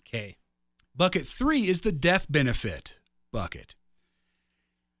 2. Okay. Bucket 3 is the death benefit bucket.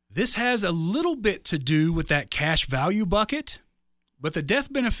 This has a little bit to do with that cash value bucket, but the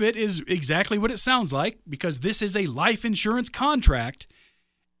death benefit is exactly what it sounds like, because this is a life insurance contract,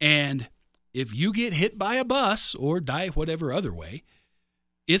 and if you get hit by a bus or die whatever other way,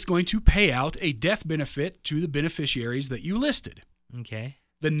 it's going to pay out a death benefit to the beneficiaries that you listed. Okay.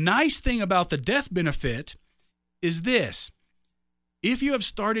 The nice thing about the death benefit is this. If you have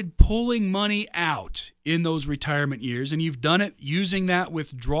started pulling money out in those retirement years and you've done it using that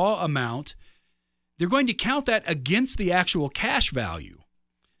withdrawal amount, they're going to count that against the actual cash value.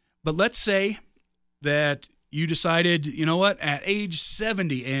 But let's say that you decided, you know what, at age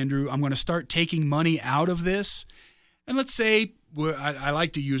 70, Andrew, I'm going to start taking money out of this. And let's say, I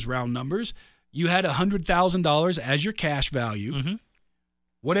like to use round numbers, you had $100,000 as your cash value. Mm-hmm.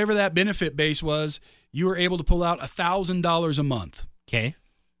 Whatever that benefit base was, you were able to pull out $1,000 a month. Okay.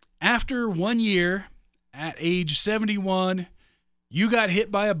 After 1 year, at age 71, you got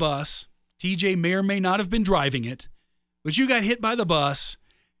hit by a bus. TJ may or may not have been driving it, but you got hit by the bus,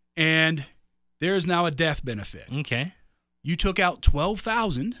 and there is now a death benefit. Okay. You took out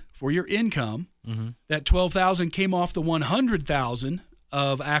 $12,000 for your income. Mm-hmm. That $12,000 came off the $100,000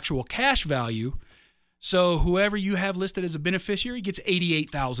 of actual cash value. So whoever you have listed as a beneficiary gets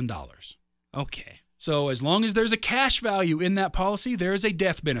 $88,000. Okay. So as long as there's a cash value in that policy, there is a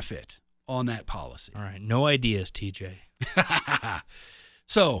death benefit on that policy. All right. No ideas, TJ.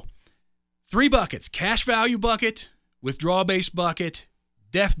 So 3 buckets: cash value bucket, withdrawal-based bucket,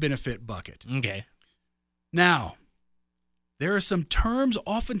 death benefit bucket. Okay. Now, there are some terms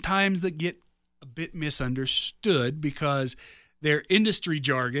oftentimes that get a bit misunderstood because they're industry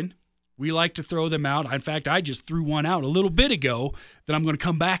jargon. We like to throw them out. In fact, I just threw one out a little bit ago that I'm going to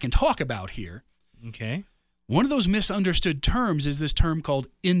come back and talk about here. Okay. One of those misunderstood terms is this term called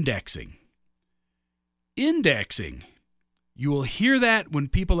indexing. Indexing. You will hear that when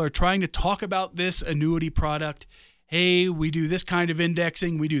people are trying to talk about this annuity product. Hey, we do this kind of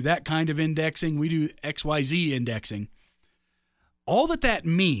indexing. We do that kind of indexing. We do XYZ indexing. All that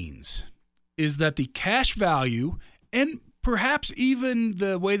means is that the cash value, and perhaps even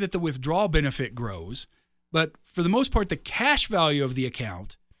the way that the withdrawal benefit grows, but for the most part, the cash value of the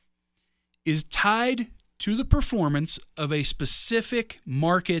account is tied to the performance of a specific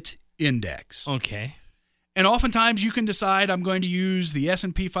market index. Okay. And oftentimes you can decide, I'm going to use the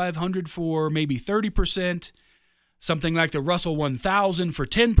S&P 500 for maybe 30%, something like the Russell 1000 for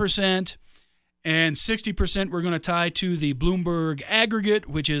 10%, and 60% we're going to tie to the Bloomberg aggregate,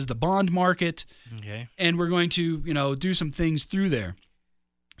 which is the bond market. Okay. And we're going to, do some things through there.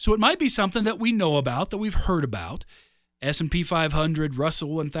 So it might be something that we know about, that we've heard about. S&P 500,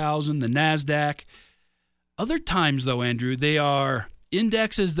 Russell 1000, the NASDAQ. Other times, though, Andrew, they are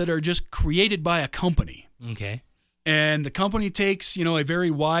indexes that are just created by a company. Okay. And the company takes, a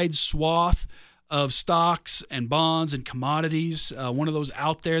very wide swath of stocks and bonds and commodities. One of those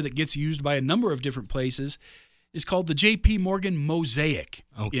out there that gets used by a number of different places is called the J.P. Morgan Mosaic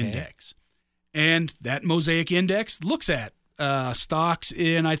Index. And that Mosaic Index looks at stocks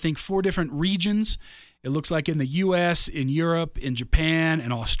in, I think, 4 different regions. It looks like in the U.S., in Europe, in Japan,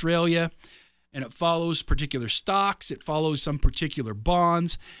 and Australia. And it follows particular stocks. It follows some particular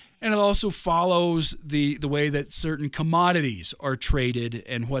bonds. And it also follows the way that certain commodities are traded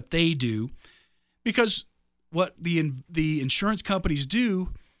and what they do. Because what the insurance companies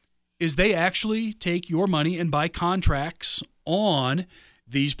do is they actually take your money and buy contracts on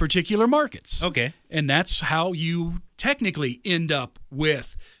these particular markets. Okay. And that's how you technically end up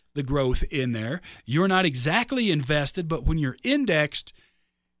with the growth in there. You're not exactly invested, but when you're indexed,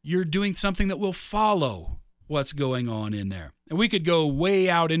 you're doing something that will follow what's going on in there. And we could go way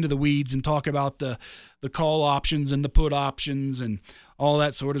out into the weeds and talk about the call options and the put options and all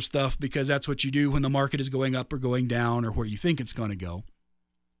that sort of stuff, because that's what you do when the market is going up or going down or where you think it's going to go.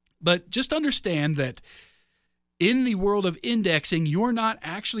 But just understand that in the world of indexing, you're not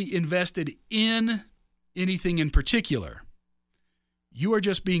actually invested in anything in particular. You are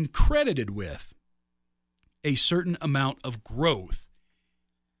just being credited with a certain amount of growth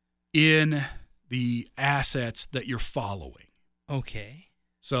in the assets that you're following. Okay.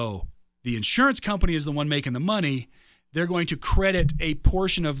 So the insurance company is the one making the money. They're going to credit a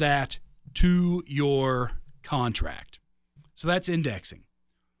portion of that to your contract. So that's indexing.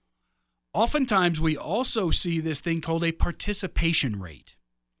 Oftentimes, we also see this thing called a participation rate.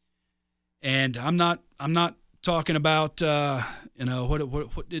 And I'm not talking about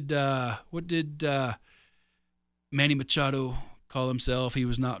what did Manny Machado call himself? He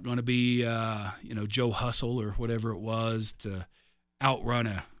was not going to be Joe Hustle or whatever it was to outrun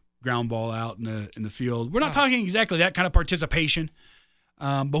a ground ball out in the field. We're not talking exactly that kind of participation.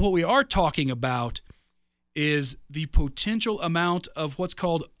 But what we are talking about is the potential amount of what's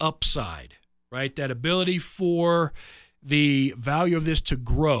called upside, right? That ability for the value of this to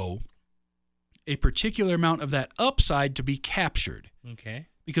grow, a particular amount of that upside to be captured. Okay.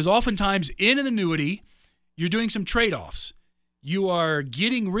 Because oftentimes in an annuity, you're doing some trade-offs. you are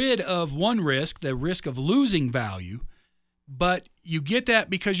getting rid of one risk, the risk of losing value, but you get that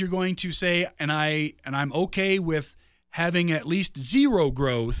because you're going to say, and I'm okay with having at least zero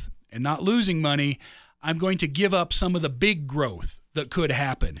growth and not losing money. I'm going to give up some of the big growth that could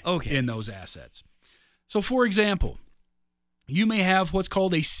happen in those assets. So, for example, you may have what's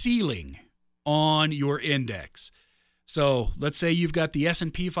called a ceiling on your index. So let's say you've got the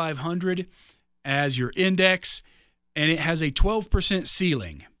S&P 500 as your index, and it has a 12%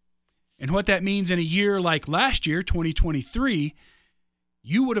 ceiling. And what that means in a year like last year, 2023,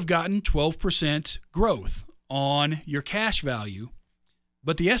 you would have gotten 12% growth on your cash value,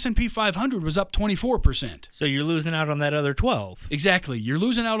 but the S&P 500 was up 24%. So you're losing out on that other 12. Exactly. You're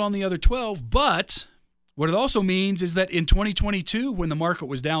losing out on the other 12, but what it also means is that in 2022, when the market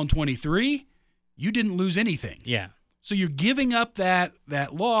was down 23, you didn't lose anything. Yeah. So you're giving up that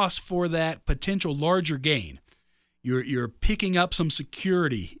loss for that potential larger gain. You're picking up some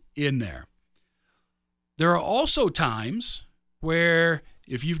security in there. There are also times where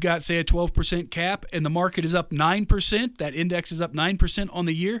if you've got, say, a 12% cap and the market is up 9%, that index is up 9% on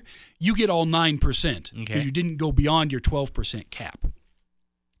the year, you get all 9% because you didn't go beyond your 12% cap.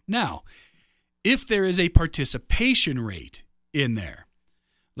 Now, if there is a participation rate in there,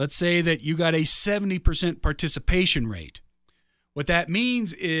 let's say that you got a 70% participation rate. What that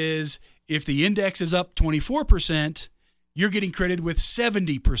means is if the index is up 24%, you're getting credited with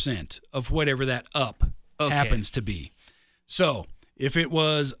 70% of whatever that up happens to be. So if it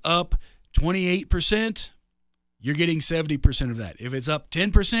was up 28%, you're getting 70% of that. If it's up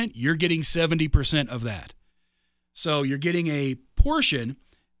 10%, you're getting 70% of that. So you're getting a portion.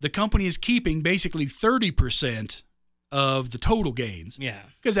 The company is keeping basically 30% of the total gains. Yeah.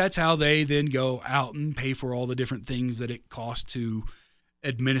 Because that's how they then go out and pay for all the different things that it costs to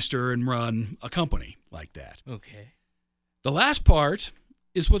administer and run a company like that. Okay. The last part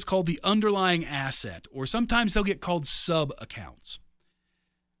is what's called the underlying asset, or sometimes they'll get called sub-accounts.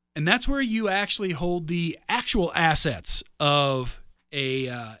 And that's where you actually hold the actual assets of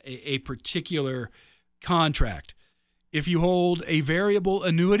a particular contract. If you hold a variable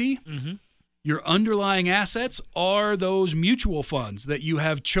annuity, your underlying assets are those mutual funds that you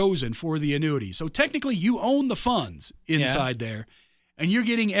have chosen for the annuity. So technically you own the funds inside there, and you're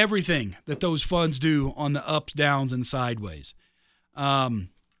getting everything that those funds do on the ups, downs, and sideways.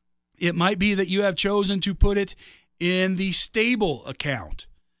 It might be that you have chosen to put it in the stable account.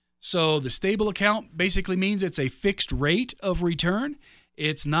 So the stable account basically means it's a fixed rate of return.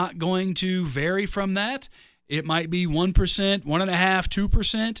 It's not going to vary from that. It might be 1%, 1.5%,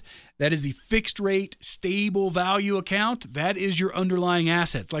 2%. That is the fixed rate, stable value account. That is your underlying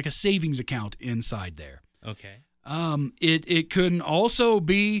assets, like a savings account inside there. Okay. It can also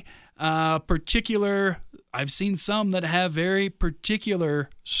be particular. I've seen some that have very particular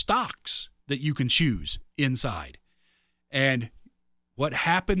stocks that you can choose inside. And what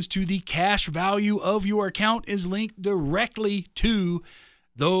happens to the cash value of your account is linked directly to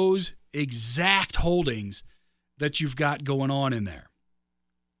those exact holdings that you've got going on in there.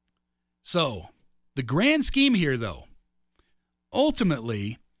 So, the grand scheme here, though,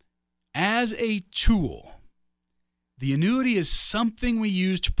 ultimately, as a tool, the annuity is something we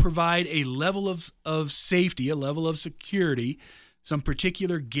use to provide a level of safety, a level of security, some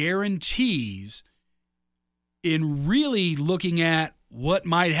particular guarantees in really looking at what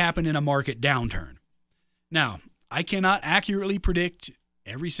might happen in a market downturn. Now, I cannot accurately predict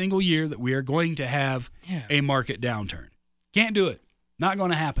every single year that we are going to have a market downturn. Can't do it. Not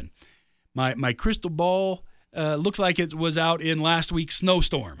going to happen. My crystal ball looks like it was out in last week's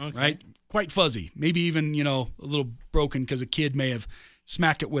snowstorm, right? Quite fuzzy. Maybe even, a little broken because a kid may have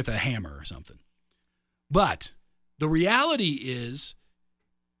smacked it with a hammer or something. But the reality is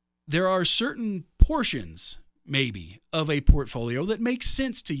there are certain portions, maybe, of a portfolio that makes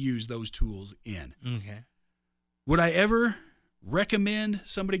sense to use those tools in. Okay. Would I ever recommend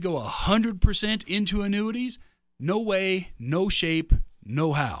somebody go 100% into annuities? No way, no shape,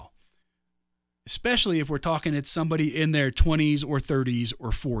 no how. Especially if we're talking it's somebody in their 20s or 30s or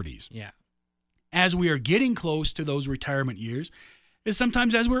 40s. Yeah. As we are getting close to those retirement years, is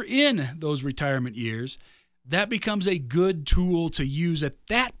sometimes as we're in those retirement years, that becomes a good tool to use at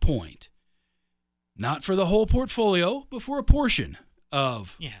that point. Not for the whole portfolio, but for a portion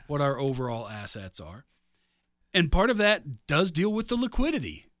of what our overall assets are. And part of that does deal with the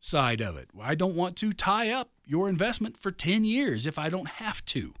liquidity side of it. I don't want to tie up your investment for 10 years if I don't have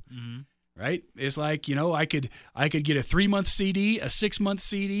to. Right? It's like, I could get a 3-month CD, a 6-month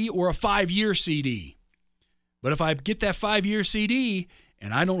CD, or a 5-year CD. But if I get that 5-year CD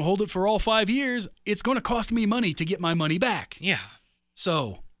and I don't hold it for all 5 years, it's going to cost me money to get my money back. Yeah.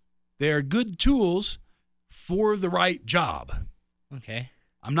 So they're good tools for the right job. Okay.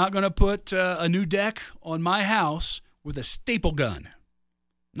 I'm not going to put a new deck on my house with a staple gun.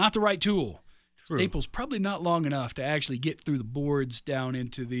 Not the right tool. True. Staple's probably not long enough to actually get through the boards down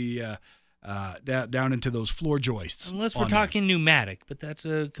into the down into those floor joists. Unless we're talking pneumatic, but that's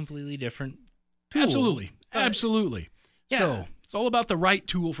a completely different tool. Absolutely. Yeah. So it's all about the right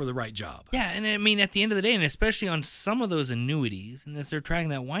tool for the right job. Yeah, and I mean, at the end of the day, and especially on some of those annuities, and as they're tracking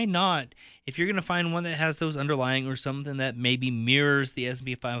that, why not, if you're going to find one that has those underlying or something that maybe mirrors the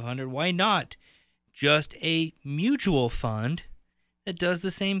S&P 500, why not just a mutual fund that does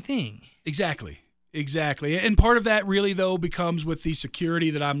the same thing? Exactly. And part of that really, though, becomes with the security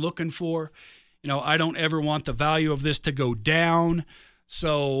that I'm looking for. I don't ever want the value of this to go down.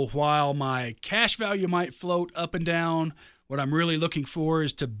 So while my cash value might float up and down, what I'm really looking for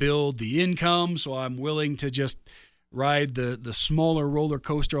is to build the income. So I'm willing to just ride the smaller roller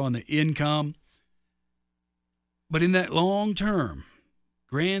coaster on the income. But in that long term,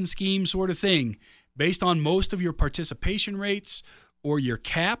 grand scheme sort of thing, based on most of your participation rates or your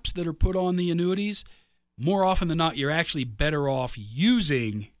caps that are put on the annuities, more often than not, you're actually better off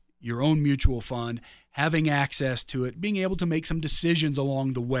using your own mutual fund, having access to it, being able to make some decisions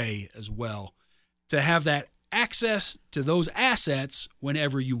along the way as well, to have that access to those assets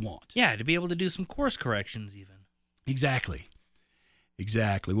whenever you want. Yeah, to be able to do some course corrections even. Exactly.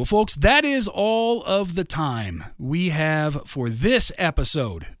 Well, folks, that is all of the time we have for this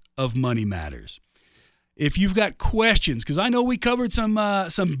episode of Money Matters. If you've got questions, because I know we covered some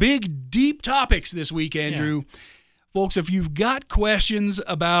big, deep topics this week, Andrew. Yeah. Folks, if you've got questions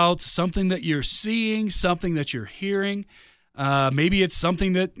about something that you're seeing, something that you're hearing, maybe it's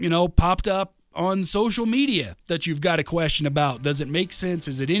something that, popped up on social media that you've got a question about. Does it make sense?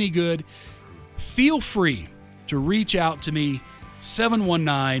 Is it any good? Feel free to reach out to me,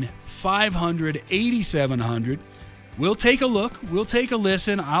 719-500-8700. We'll take a look. We'll take a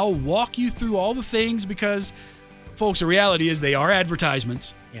listen. I'll walk you through all the things because, folks, the reality is they are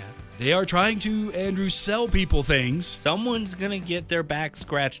advertisements. Yeah. They are trying to, Andrew, sell people things. Someone's going to get their back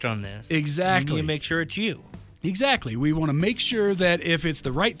scratched on this. Exactly. You need to make sure it's you. Exactly. We want to make sure that if it's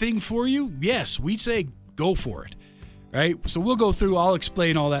the right thing for you, yes, we say go for it. Right? So we'll go through. I'll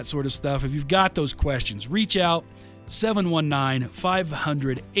explain all that sort of stuff. If you've got those questions, reach out,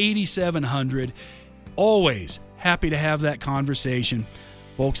 719-500-8700. Always happy to have that conversation.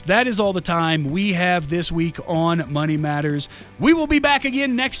 Folks, that is all the time we have this week on Money Matters. We will be back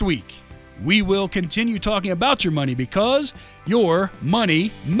again next week. We will continue talking about your money because your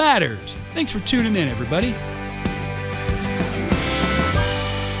money matters. Thanks for tuning in, everybody.